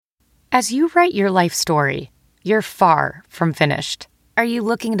As you write your life story, you're far from finished. Are you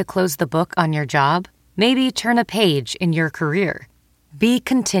looking to close the book on your job? Maybe turn a page in your career? Be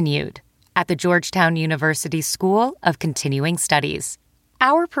continued at the Georgetown University School of Continuing Studies.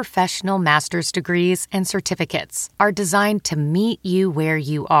 Our professional master's degrees and certificates are designed to meet you where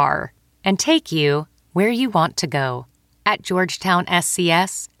you are and take you where you want to go. At Georgetown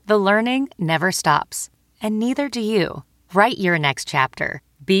SCS, the learning never stops, and neither do you. Write your next chapter.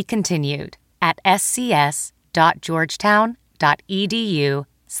 Be continued at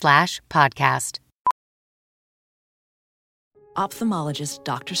scs.georgetown.edu/podcast. Ophthalmologist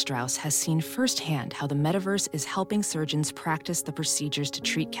Dr. Strauss has seen firsthand how the metaverse is helping surgeons practice the procedures to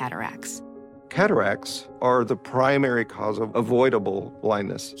treat cataracts. Cataracts are the primary cause of avoidable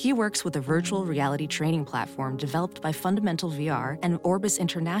blindness. He works with a virtual reality training platform developed by Fundamental VR and Orbis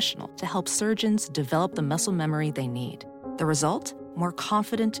International to help surgeons develop the muscle memory they need. The result? More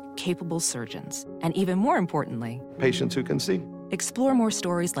confident, capable surgeons. And even more importantly, Patients who can see. explore more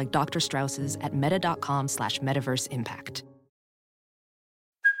stories like Dr. Strauss's at meta.com/metaverseimpact.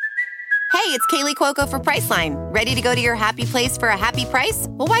 Hey, it's Kaylee Cuoco for Priceline. Ready to go to your happy place for a happy price?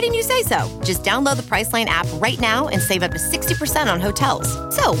 Well, why didn't you say so? Just download the Priceline app right now and save up to 60% on hotels.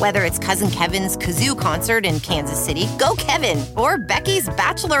 So whether it's Cousin Kevin's Kazoo Concert in Kansas City, go Kevin, or Becky's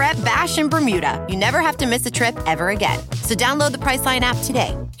Bachelorette Bash in Bermuda, you never have to miss a trip ever again. So download the Priceline app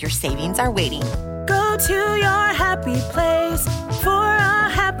today. Your savings are waiting. Go to your happy place for a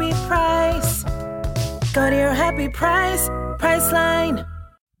happy price. Go to your happy price, Priceline.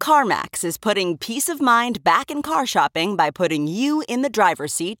 CarMax is putting peace of mind back in car shopping by putting you in the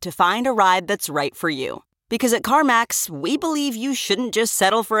driver's seat to find a ride that's right for you. Because at CarMax, we believe you shouldn't just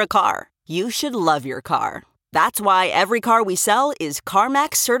settle for a car. You should love your car. That's why every car we sell is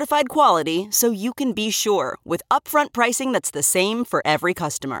CarMax certified quality, so you can be sure with upfront pricing that's the same for every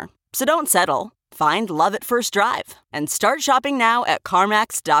customer. So don't settle. Find love at first drive and start shopping now at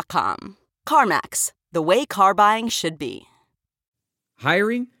CarMax.com. CarMax, the way car buying should be.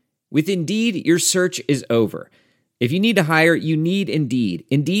 Hiring? With Indeed, your search is over. If you need to hire, you need Indeed.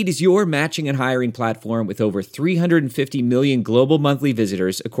 Indeed is your matching and hiring platform with over 350 million global monthly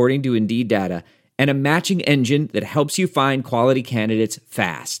visitors, according to Indeed data, and a matching engine that helps you find quality candidates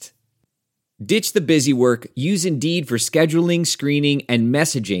fast. Ditch the busy work. Use Indeed for scheduling, screening, and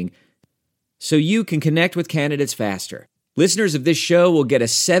messaging so you can connect with candidates faster. Listeners of this show will get a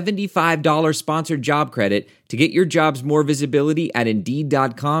 $75 sponsored job credit to get your jobs more visibility at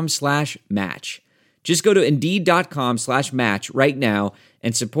Indeed.com/match. Just go to Indeed.com/match right now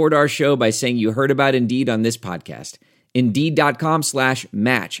and support our show by saying you heard about Indeed on this podcast.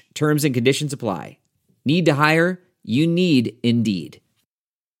 Indeed.com/match. Terms and conditions apply. Need to hire? You need Indeed.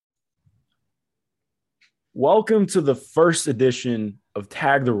 Welcome to the first edition of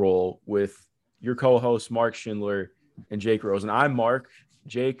Tag the Roll with your co-hosts Mark Schindler and Jake Rosen. I'm Mark.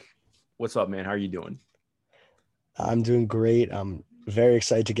 Jake, what's up, man? How are you doing? I'm doing great. I'm very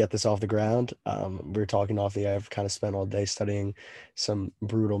excited to get this off the ground. We were talking off the air. I've kind of spent all day studying some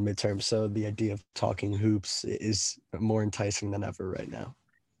brutal midterms, so the idea of talking hoops is more enticing than ever right now.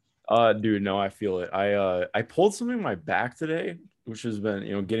 Dude, no, I feel it. I pulled something in my back today, which has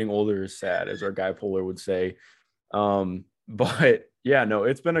been, getting older is sad, as our guy Polar would say. But yeah, no,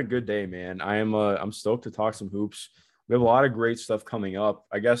 it's been a good day, man. I'm stoked to talk some hoops. We have a lot of great stuff coming up.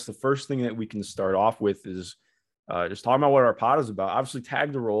 I guess the first thing that we can start off with is just talking about what our pod is about. Obviously,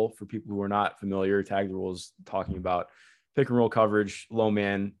 Tag the Roll, for people who are not familiar, Tag the Roll is talking about pick and roll coverage, low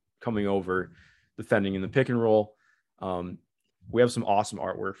man coming over, defending in the pick and roll. We have some awesome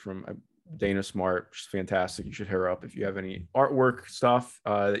artwork from Dana Smart, which is fantastic. You should hit her up if you have any artwork stuff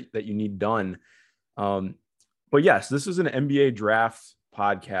that you need done. But yes, this is an NBA draft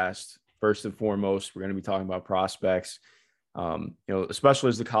podcast. First and foremost, we're going to be talking about prospects, especially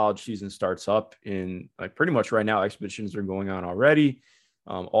as the college season starts up in pretty much right now. Exhibitions are going on already.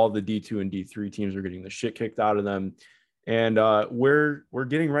 All the D2 and D3 teams are getting the shit kicked out of them. And we're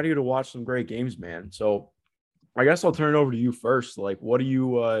getting ready to watch some great games, man. So I guess I'll turn it over to you first. What do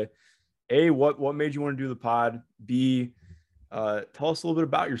you, what made you want to do the pod? B, tell us a little bit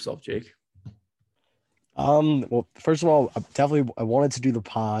about yourself, Jake. Well, first of all, I wanted to do the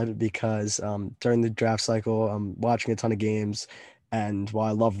pod because during the draft cycle, I'm watching a ton of games, and while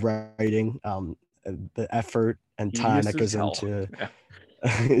I love writing, the effort and time that goes into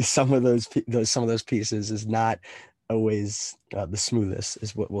some of those pieces is not always the smoothest,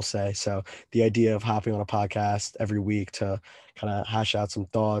 is what we'll say. So the idea of hopping on a podcast every week to kind of hash out some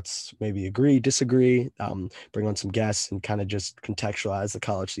thoughts, maybe agree, disagree, bring on some guests, and kind of just contextualize the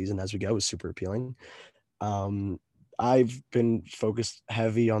college season as we go is super appealing. I've been focused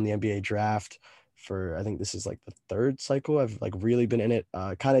heavy on the NBA draft for, I think this is like the third cycle. I've like really been in it,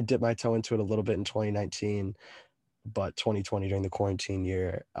 kind of dipped my toe into it a little bit in 2019, but 2020 during the quarantine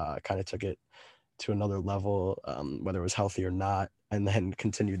year, kind of took it to another level, whether it was healthy or not, and then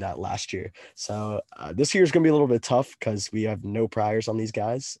continued that last year. So this year is going to be a little bit tough because we have no priors on these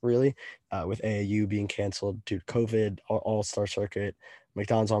guys, really, with AAU being canceled due to COVID, All-Star Circuit,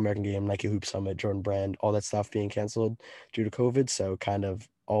 McDonald's All-American Game, Nike Hoop Summit, Jordan Brand, all that stuff being canceled due to COVID. So kind of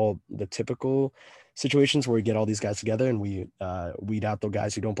all the typical situations where we get all these guys together and we weed out the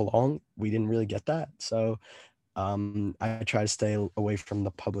guys who don't belong. We didn't really get that. So I try to stay away from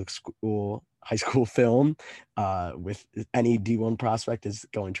the public school, high school film. With any D1 prospect is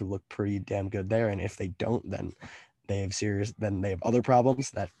going to look pretty damn good there. And if they don't, then they have other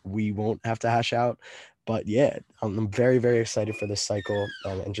problems that we won't have to hash out. But yeah, I'm very, very excited for this cycle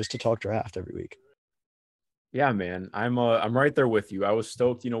and just to talk draft every week. Yeah, man, I'm right there with you. I was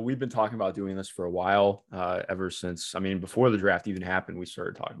stoked. We've been talking about doing this for a while, ever since, before the draft even happened, we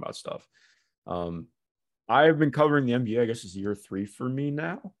started talking about stuff. I've been covering the NBA, I guess it's year 3 for me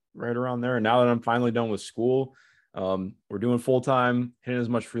now, right around there. And now that I'm finally done with school, we're doing full-time, hitting as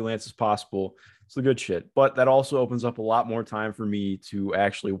much freelance as possible. It's the good shit. But that also opens up a lot more time for me to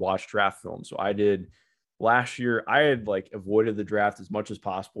actually watch draft film. So I did last year. I had avoided the draft as much as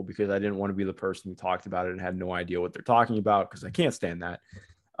possible because I didn't want to be the person who talked about it and had no idea what they're talking about, because I can't stand that.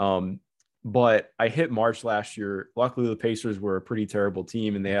 But I hit March last year. Luckily, the Pacers were a pretty terrible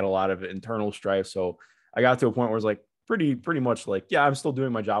team and they had a lot of internal strife. So I got to a point where it's like pretty much yeah, I'm still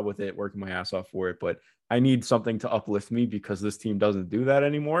doing my job with it, working my ass off for it, but I need something to uplift me because this team doesn't do that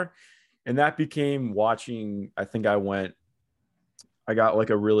anymore. And that became watching. I think I got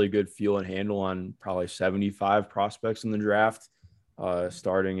a really good feel and handle on probably 75 prospects in the draft,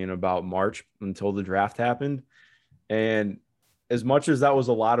 starting in about March until the draft happened. And as much as that was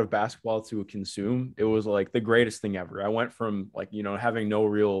a lot of basketball to consume, it was the greatest thing ever. I went from having no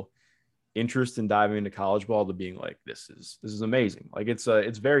real interest in diving into college ball to being this is amazing.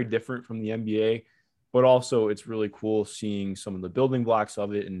 It's very different from the NBA, but also it's really cool seeing some of the building blocks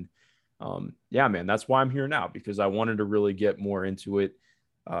of it. And yeah, man, that's why I'm here now, because I wanted to really get more into it.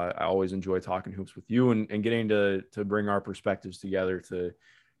 I always enjoy talking hoops with you and getting to bring our perspectives together to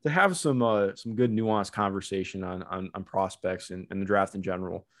have some good nuanced conversation on prospects and the draft in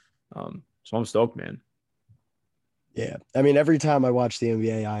general. So I'm stoked, man. Yeah. Every time I watch the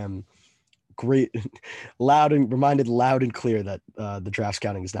NBA, I am reminded loud and clear that the draft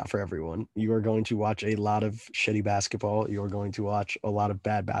scouting is not for everyone. You are going to watch a lot of shitty basketball. You are going to watch a lot of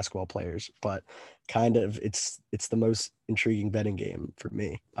bad basketball players, but it's the most intriguing betting game for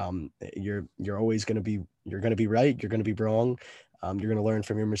me. You're always going to be right. You're going to be wrong. You're going to learn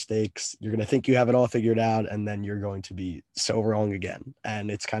from your mistakes. You're going to think you have it all figured out, and then you're going to be so wrong again. And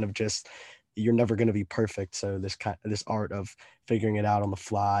it's kind of just, you're never going to be perfect. So this art of figuring it out on the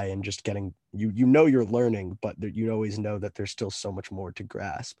fly and just getting, you're learning, but you always know that there's still so much more to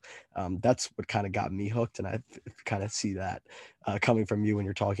grasp. That's what kind of got me hooked. And I kind of see that coming from you when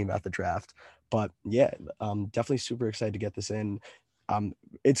you're talking about the draft. But yeah, definitely super excited to get this in.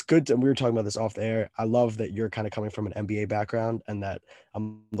 It's good. And we were talking about this off the air. I love that you're kind of coming from an NBA background, and that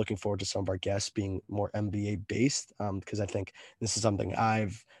I'm looking forward to some of our guests being more NBA based, because I think this is something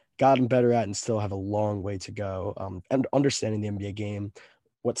I've gotten better at and still have a long way to go. And understanding the NBA game,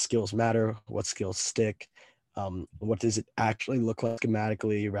 what skills matter, what skills stick, what does it actually look like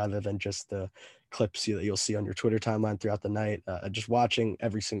schematically rather than just the clips that you'll see on your Twitter timeline throughout the night. Just watching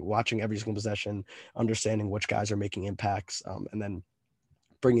every single possession, understanding which guys are making impacts, and then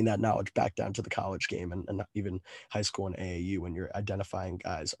bringing that knowledge back down to the college game and even high school and AAU when you're identifying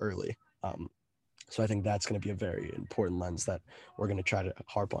guys early. So I think that's going to be a very important lens that we're going to try to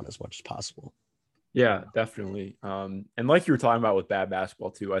harp on as much as possible. Yeah, definitely. And like you were talking about with bad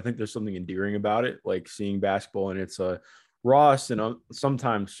basketball too, I think there's something endearing about it, like seeing basketball and it's rawest and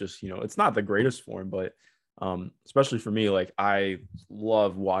sometimes just, it's not the greatest form, but especially for me, I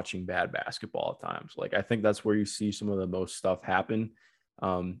love watching bad basketball at times. I think that's where you see some of the most stuff happen.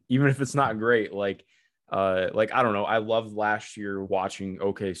 Even if it's not great, I don't know. I loved last year watching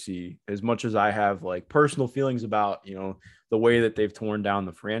OKC as much as I have personal feelings about, the way that they've torn down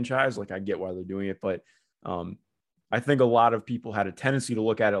the franchise. I get why they're doing it, but I think a lot of people had a tendency to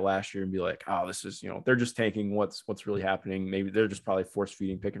look at it last year and be like, oh, this is, they're just tanking what's really happening. Maybe they're just probably force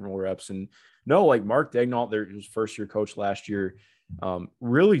feeding pick and roll reps. And no, Mark Daigneault, his first year coach last year,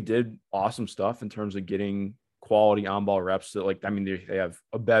 really did awesome stuff in terms of getting quality on-ball reps that they have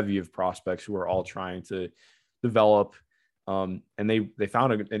a bevy of prospects who are all trying to develop And they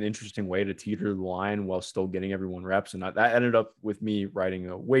found an interesting way to teeter the line while still getting everyone reps. And that ended up with me writing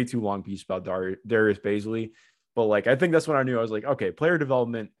a way too long piece about Darius Bazley. But like, I think that's when I knew. I was like, okay, player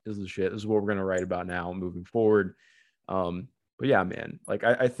development is the shit. This is what we're going to write about now moving forward. But yeah, man, like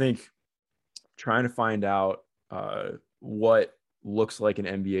I think trying to find out what looks like an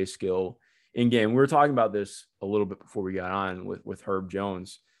NBA skill in game. We were talking about this a little bit before we got on with Herb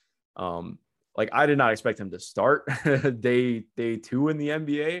Jones. Like I did not expect him to start day 2 in the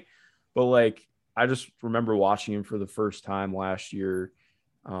NBA, but like I just remember watching him for the first time last year.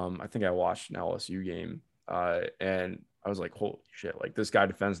 I think I watched an LSU game, and I was like, holy shit, like this guy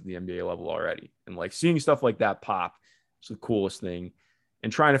defends at the NBA level already. And like seeing stuff like that pop is the coolest thing.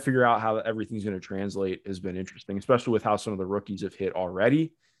 And trying to figure out how everything's going to translate has been interesting, especially with how some of the rookies have hit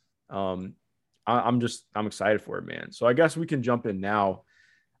already. I'm excited for it, man. So I guess we can jump in now.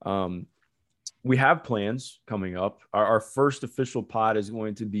 We have plans coming up. Our first official pod is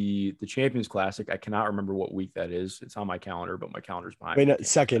going to be the Champions Classic. I cannot remember what week that is. It's on my calendar, but my calendar's behind me.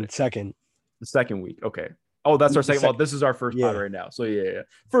 Second. The second week. Okay. Oh, that's our second. Well, this is our first pod right now. So yeah.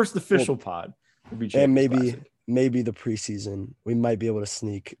 First official pod will be Champions Classic. Maybe the preseason. We might be able to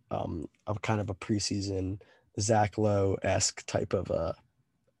sneak a kind of a preseason Zach Lowe-esque type of a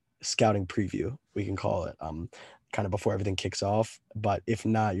scouting preview, we can call it. Kind of before everything kicks off, but if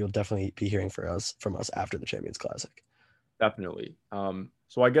not, you'll definitely be hearing from us after the Champions Classic. Definitely.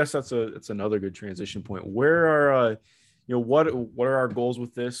 So I guess it's another good transition point. Where are what are our goals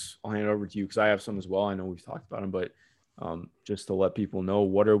with this? I'll hand it over to you because I have some as well. I know we've talked about them, but just to let people know,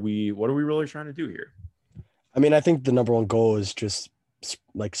 what are we really trying to do here? I mean, I think the number one goal is just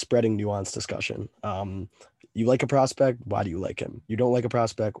like spreading nuanced discussion. You like a prospect, why do you like him? You don't like a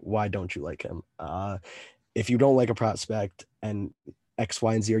prospect, why don't you like him? If you don't like a prospect and X,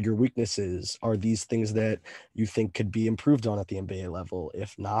 Y, and Z are your weaknesses, are these things that you think could be improved on at the NBA level?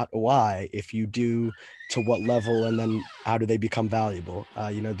 If not, why? If you do, to what level? And then how do they become valuable?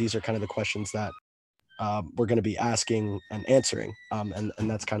 These are kind of the questions that we're going to be asking and answering. And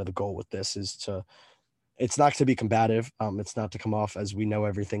that's kind of the goal with this it's not to be combative. It's not to come off as we know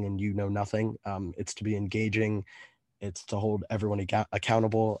everything and you know nothing. It's to be engaging. It's to hold everyone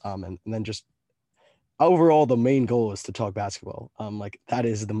accountable. And then just overall, the main goal is to talk basketball.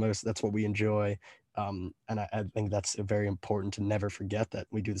 That's what we enjoy. And I think that's very important to never forget that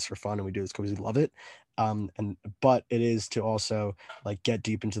we do this for fun and we do this because we love it. But it is to also like get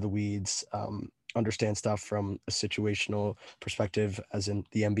deep into the weeds, understand stuff from a situational perspective, as in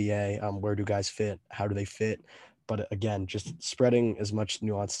the NBA. Where do guys fit? How do they fit? But again, just spreading as much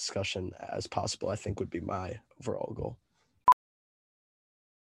nuanced discussion as possible, I think would be my overall goal.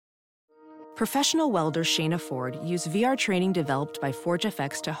 Professional welder Shayna Ford used VR training developed by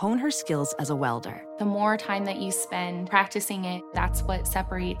ForgeFX to hone her skills as a welder. The more time that you spend practicing it, that's what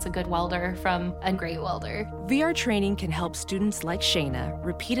separates a good welder from a great welder. VR training can help students like Shayna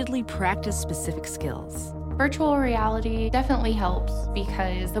repeatedly practice specific skills. Virtual reality definitely helps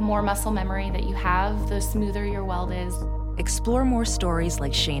because the more muscle memory that you have, the smoother your weld is. Explore more stories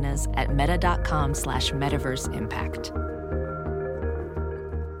like Shayna's at meta.com/metaverseimpact.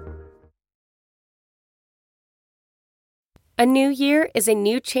 A new year is a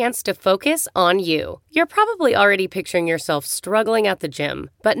new chance to focus on you. You're probably already picturing yourself struggling at the gym,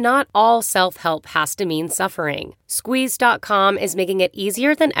 but not all self-help has to mean suffering. Squeeze.com is making it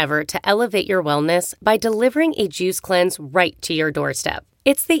easier than ever to elevate your wellness by delivering a juice cleanse right to your doorstep.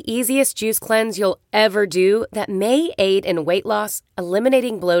 It's the easiest juice cleanse you'll ever do that may aid in weight loss,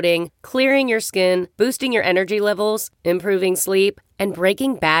 eliminating bloating, clearing your skin, boosting your energy levels, improving sleep, and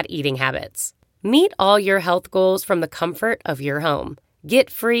breaking bad eating habits. Meet all your health goals from the comfort of your home.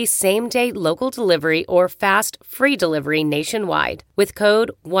 Get free same-day local delivery or fast free delivery nationwide with code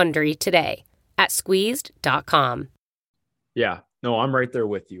WONDERY today at squeezed.com. Yeah, no, I'm right there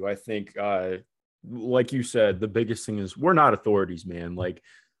with you. I think, like you said, the biggest thing is we're not authorities, man. Like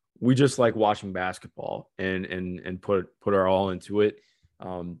we just like watching basketball and put our all into it.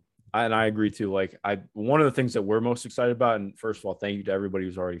 And I agree too. Like one of the things that we're most excited about, and first of all, thank you to everybody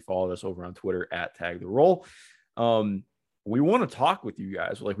who's already followed us over on Twitter at Tag the Roll. We want to talk with you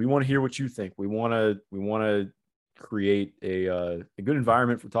guys. Like we want to hear what you think. We want to create a good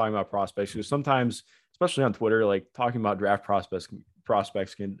environment for talking about prospects. Because sometimes, especially on Twitter, like talking about draft prospects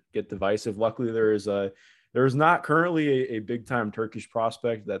can get divisive. Luckily, there is not currently a big time Turkish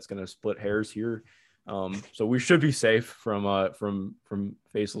prospect that's going to split hairs here. So we should be safe from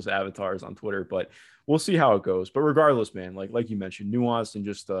faceless avatars on Twitter, but we'll see how it goes. But regardless, man, like you mentioned, nuanced and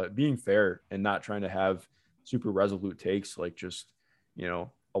just being fair and not trying to have super resolute takes. Like just,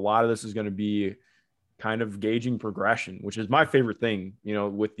 a lot of this is going to be kind of gauging progression, which is my favorite thing, you know,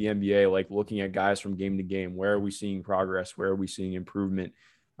 with the NBA, like looking at guys from game to game. Where are we seeing progress? Where are we seeing improvement?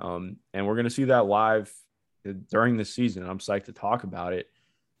 And we're going to see that live during the season. I'm psyched to talk about it.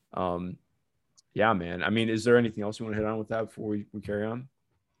 Yeah, man. I mean, is there anything else you want to hit on with that before we carry on?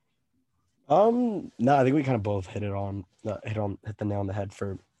 No, I think we kind of both hit the nail on the head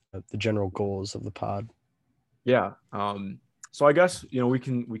for the general goals of the pod. Yeah. So I guess, you know, we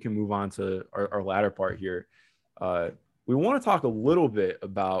can move on to our latter part here. We want to talk a little bit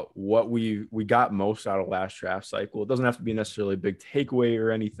about what we got most out of last draft cycle. It doesn't have to be necessarily a big takeaway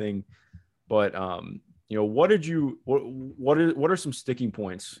or anything, but you know, what are some sticking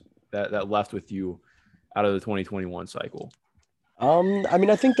points that left with you out of the 2021 cycle? I mean,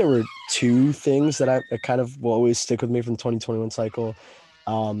 I think there were two things that kind of will always stick with me from the 2021 cycle.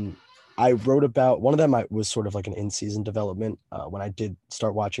 I wrote about one of them. Was sort of like an in-season development when I did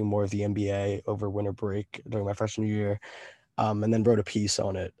start watching more of the NBA over winter break during my freshman year, and then wrote a piece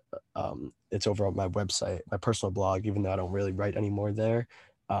on it. It's over on my website, my personal blog, even though I don't really write anymore there,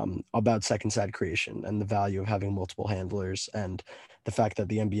 about second side creation and the value of having multiple handlers, and the fact that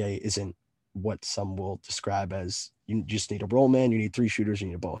the NBA isn't what some will describe as you just need a roll man, you need 3 shooters, you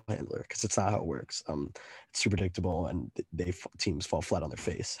need a ball handler, because it's not how it works. It's too predictable, and teams fall flat on their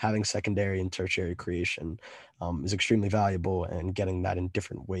face. Having secondary and tertiary creation is extremely valuable, and getting that in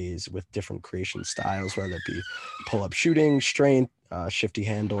different ways with different creation styles, whether it be pull-up shooting, strength, shifty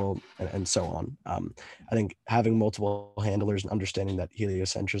handle, and so on. I think having multiple handlers and understanding that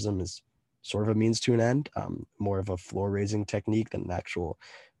heliocentrism is sort of a means to an end, more of a floor-raising technique than an actual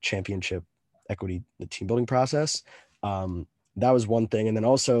championship equity, the team building process. That was one thing. And then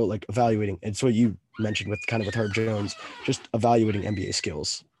also like evaluating, it's what you mentioned with Herb Jones, just evaluating NBA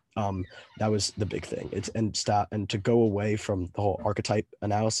skills. That was the big thing. And to go away from the whole archetype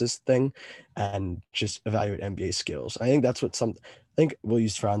analysis thing and just evaluate NBA skills. I think that's what I think we'll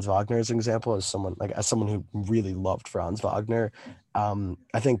use Franz Wagner as an example, as someone who really loved Franz Wagner.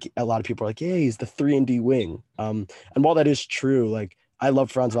 I think a lot of people are like, yeah, he's the 3-and-D wing. And while that is true, like, I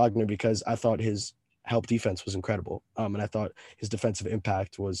love Franz Wagner because I thought his help defense was incredible. And I thought his defensive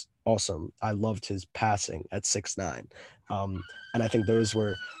impact was awesome. I loved his passing at 6'9". And I think those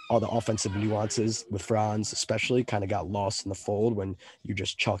were all the offensive nuances with Franz, especially, kind of got lost in the fold when you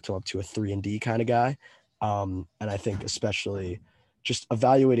just chalked him up to a 3-and-D kind of guy. And I think especially just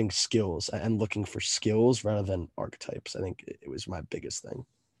evaluating skills and looking for skills rather than archetypes. I think it was my biggest thing.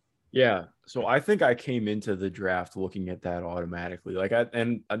 Yeah. So I think I came into the draft looking at that automatically,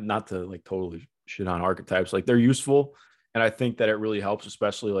 and not to like totally shit on archetypes, like they're useful. And I think that it really helps,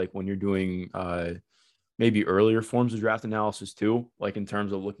 especially like when you're doing maybe earlier forms of draft analysis too, like in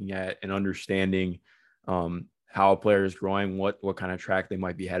terms of looking at and understanding how a player is growing, what kind of track they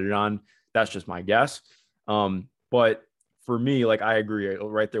might be headed on. That's just my guess. But for me, like, I agree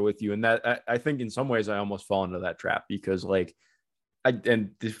right there with you. And that I think in some ways I almost fall into that trap because like,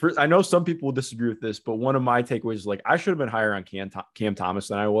 I know some people will disagree with this, but one of my takeaways is like I should have been higher on Cam Thomas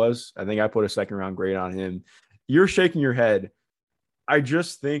than I was. I think I put a 2nd round grade on him. You're shaking your head. I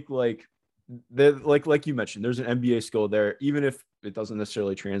just think like you mentioned, there's an NBA skill there, even if it doesn't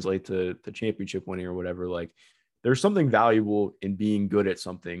necessarily translate to championship winning or whatever. Like there's something valuable in being good at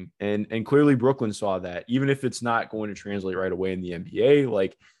something, and clearly Brooklyn saw that, even if it's not going to translate right away in the NBA.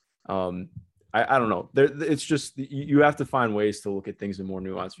 Like I don't know. It's just you have to find ways to look at things in more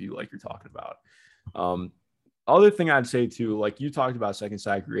nuanced view, like you're talking about. Other thing I'd say too, like you talked about second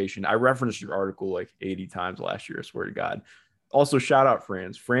side creation. I referenced your article like 80 times last year. I swear to God. Also, shout out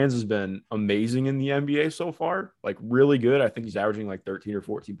Franz. Franz has been amazing in the NBA so far, like really good. I think he's averaging like 13 or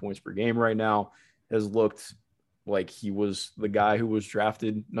 14 points per game right now. Has looked like he was the guy who was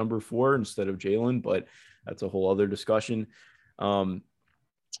drafted number 4 instead of Jalen, but that's a whole other discussion.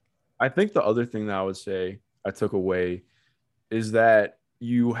 I think the other thing that I would say I took away is that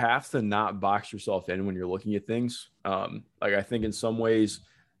you have to not box yourself in when you're looking at things. Like I think in some ways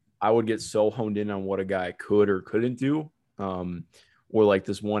I would get so honed in on what a guy could or couldn't do, or like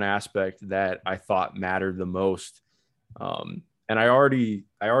this one aspect that I thought mattered the most. And I already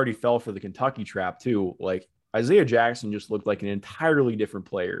fell for the Kentucky trap too. Like Isaiah Jackson just looked like an entirely different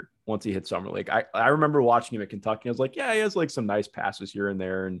player once he hit Summer League. I remember watching him at Kentucky. I was like, yeah, he has like some nice passes here and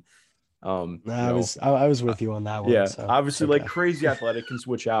there. And I was with you on that one. Yeah, so obviously okay. Like crazy athletic, can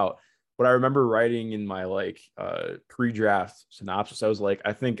switch out. But I remember writing in my like pre-draft synopsis, I was like,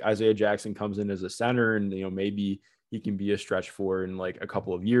 I think Isaiah Jackson comes in as a center, and maybe he can be a stretch 4 in like a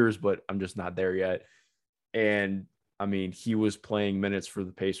couple of years, but I'm just not there yet. And I mean, he was playing minutes for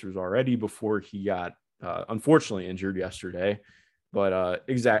the Pacers already before he got unfortunately injured yesterday. But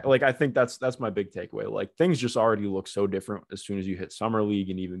exactly, like I think that's my big takeaway. Like things just already look so different as soon as you hit summer league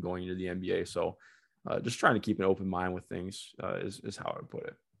and even going into the NBA. So just trying to keep an open mind with things is how I would put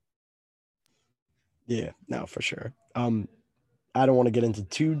it. Yeah, no, for sure. I don't want to get into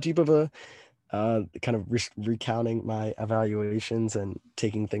too deep of a kind of recounting my evaluations and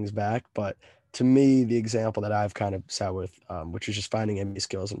taking things back, but to me, the example that I've kind of sat with, which is just finding NBA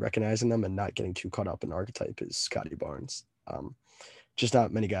skills and recognizing them and not getting too caught up in archetype, is Scotty Barnes. Just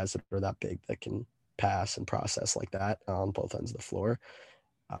not many guys that are that big that can pass and process like that on both ends of the floor.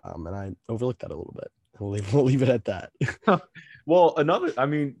 And I overlooked that a little bit. We'll leave it at that. Well,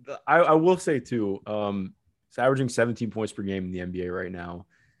 I will say too, it's averaging 17 points per game in the NBA right now,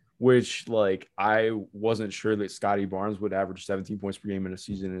 which like I wasn't sure that Scotty Barnes would average 17 points per game in a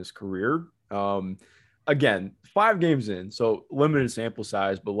season in his career. Again, 5 games in, so limited sample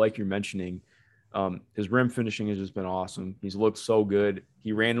size, but like you're mentioning, his rim finishing has just been awesome. He's looked so good.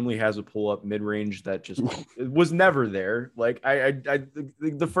 He randomly has a pull up mid range that just was never there. Like I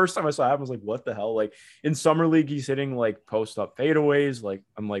the first time I saw it, I was like, what the hell? Like in summer league, he's hitting like post up fadeaways. Like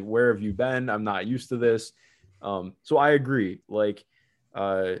I'm like, where have you been? I'm not used to this. So I agree. Like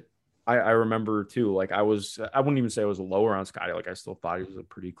I remember too, like I wouldn't even say I was lower on Scotty. Like I still thought he was a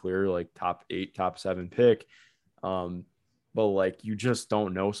pretty clear, like top 8, top 7 pick. But like, you just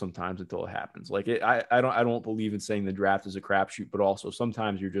don't know sometimes until it happens. Like I don't believe in saying the draft is a crapshoot, but also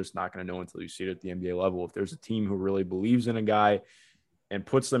sometimes you're just not going to know until you see it at the NBA level. If there's a team who really believes in a guy and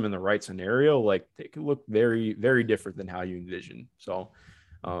puts them in the right scenario, like they could look very, very different than how you envision. So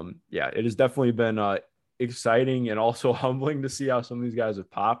yeah, it has definitely been exciting and also humbling to see how some of these guys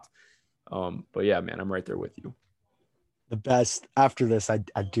have popped. But yeah, man, I'm right there with you. The best after this, I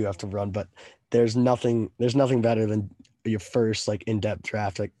do have to run, but there's nothing better than your first like in-depth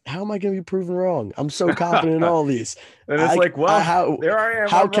draft. Like, how am I going to be proven wrong? I'm so confident in all these. And it's there I am.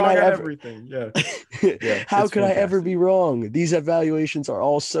 How can I ever everything? Yeah. Yeah, how can I ever be wrong? These evaluations are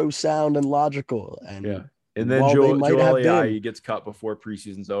all so sound and logical. And yeah. And then Joel Ayayi gets cut before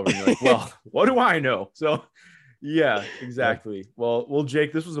preseason's over. And you're like, well, what do I know? So yeah, exactly. Well,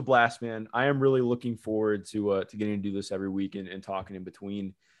 Jake, this was a blast, man. I am really looking forward to getting to do this every week and talking in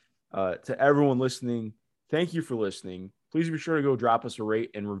between. To everyone listening, thank you for listening. Please be sure to go drop us a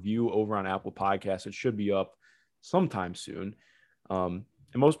rate and review over on Apple Podcasts. It should be up sometime soon. And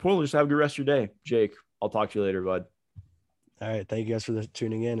most importantly, just have a good rest of your day. Jake, I'll talk to you later, bud. All right. Thank you guys for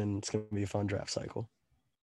tuning in, and it's going to be a fun draft cycle.